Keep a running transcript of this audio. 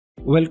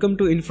Welcome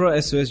to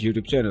InfraSOS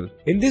YouTube channel.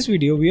 In this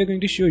video, we are going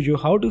to show you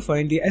how to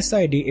find the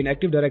SID in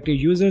Active Directory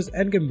users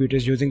and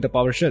computers using the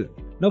PowerShell.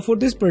 Now for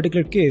this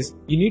particular case,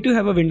 you need to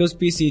have a Windows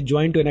PC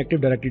joined to an Active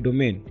Directory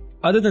domain.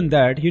 Other than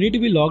that, you need to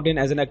be logged in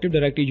as an Active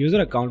Directory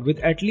user account with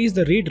at least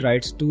the read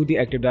rights to the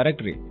Active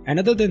Directory. And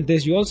other than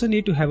this, you also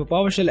need to have a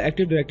PowerShell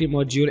Active Directory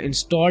module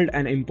installed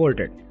and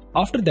imported.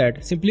 After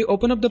that, simply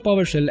open up the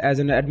PowerShell as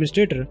an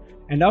administrator,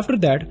 and after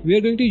that, we are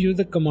going to use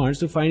the commands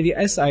to find the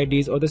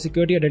SIDs or the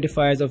security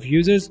identifiers of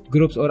users,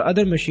 groups or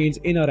other machines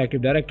in our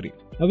Active Directory.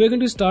 Now we are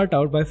going to start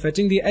out by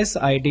fetching the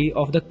SID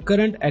of the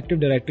current Active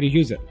Directory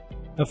user.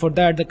 Now for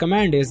that, the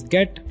command is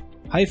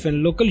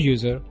get-local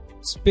user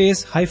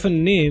space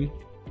 -name,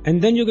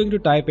 and then you're going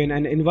to type in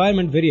an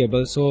environment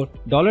variable, so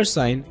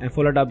 $sign and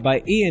followed up by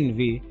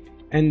env,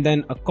 and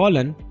then a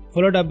colon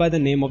followed up by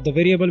the name of the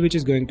variable, which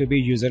is going to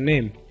be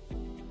username.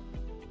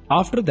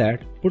 After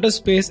that, put a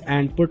space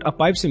and put a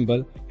pipe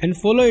symbol and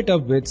follow it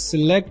up with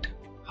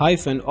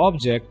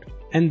select-object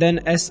and then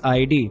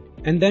SID,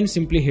 and then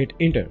simply hit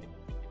enter.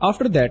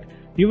 After that,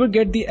 you will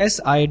get the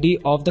SID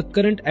of the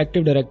current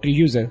Active Directory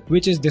user,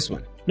 which is this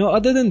one. Now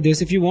other than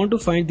this, if you want to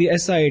find the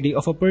SID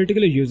of a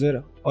particular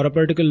user or a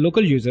particular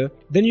local user,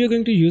 then you're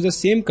going to use the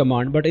same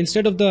command, but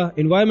instead of the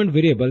environment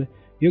variable,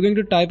 you're going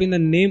to type in the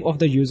name of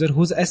the user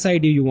whose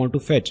SID you want to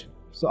fetch.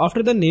 So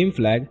after the name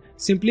flag,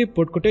 simply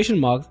put quotation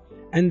marks,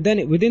 and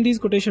then within these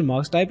quotation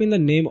marks type in the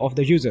name of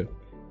the user,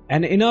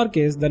 and in our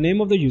case the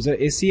name of the user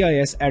is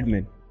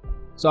sysadmin.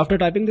 So after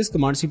typing this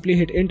command, simply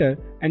hit enter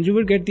and you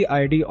will get the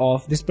ID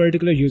of this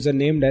particular user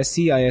named as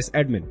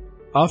sysadmin.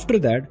 After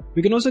that,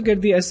 we can also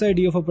get the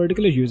SID of a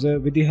particular user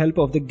with the help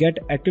of the get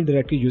active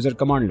directory user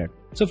commandlet.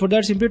 So for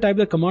that, simply type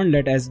the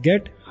commandlet as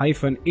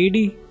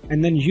get-ad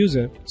and then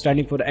user,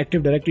 standing for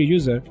Active Directory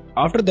user.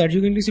 After that,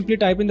 you're going to simply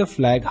type in the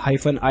flag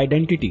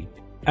 -identity.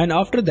 And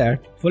after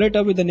that, follow it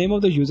up with the name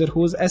of the user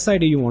whose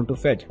SID you want to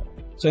fetch.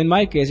 So in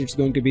my case, it's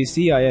going to be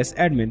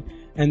sysadmin,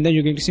 and then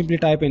you're going to simply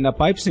type in the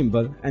pipe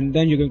symbol, and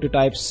then you're going to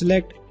type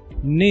select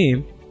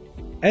name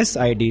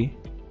SID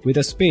with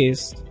a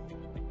space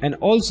and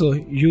also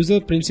user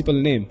principal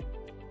name.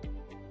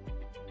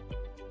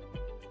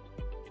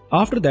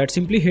 After that,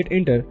 simply hit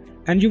enter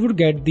and you would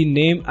get the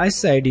name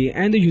SID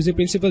and the user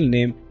principal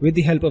name with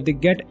the help of the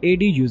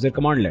get-ad user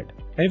commandlet.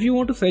 And if you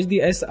want to fetch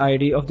the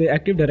SID of the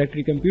Active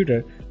Directory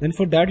computer, then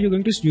for that you're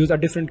going to use a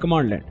different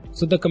commandlet.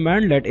 So the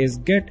commandlet is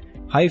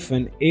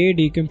get-ad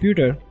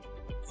computer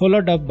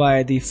followed up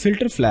by the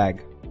filter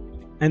flag,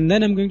 and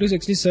then I'm going to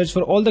actually search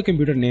for all the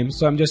computer names.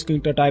 So I'm just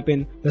going to type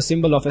in the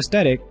symbol of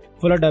asterisk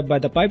followed up by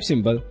the pipe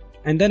symbol,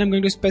 and then I'm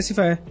going to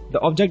specify the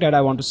object that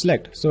I want to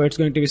select. So it's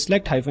going to be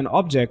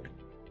select-object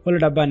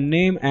followed up by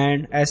name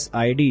and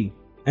SID,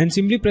 and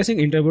simply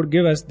pressing enter would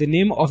give us the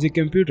name of the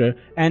computer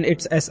and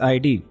its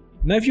SID.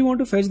 Now if you want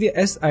to fetch the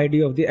SID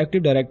of the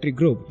Active Directory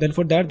group, then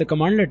for that the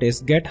commandlet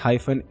is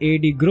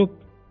get-ad group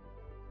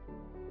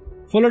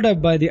followed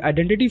up by the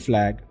identity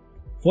flag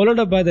followed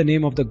up by the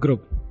name of the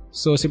group.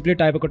 So simply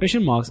type a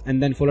quotation marks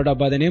and then followed up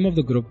by the name of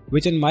the group,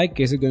 which in my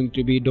case is going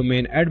to be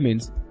domain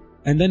admins,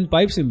 and then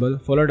pipe symbol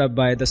followed up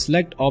by the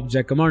select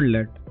object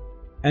commandlet,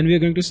 and we are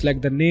going to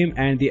select the name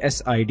and the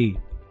SID.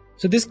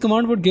 So this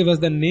command would give us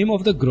the name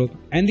of the group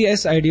and the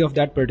SID of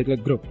that particular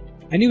group.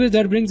 Anyways,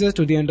 that brings us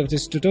to the end of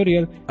this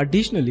tutorial.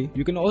 Additionally,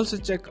 you can also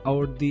check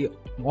out the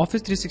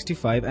Office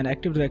 365 and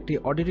Active Directory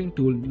auditing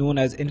tool known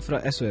as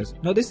InfraSOS.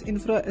 Now this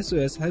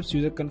InfraSOS helps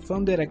users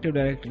confirm their Active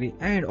Directory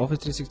and Office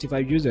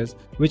 365 users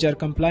which are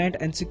compliant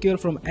and secure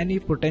from any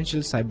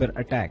potential cyber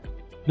attack.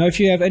 Now if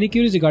you have any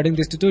queries regarding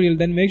this tutorial,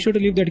 then make sure to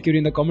leave that query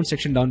in the comment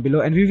section down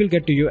below and we will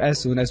get to you as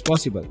soon as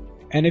possible.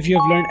 And if you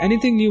have learned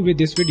anything new with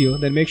this video,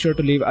 then make sure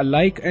to leave a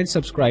like and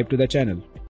subscribe to the channel.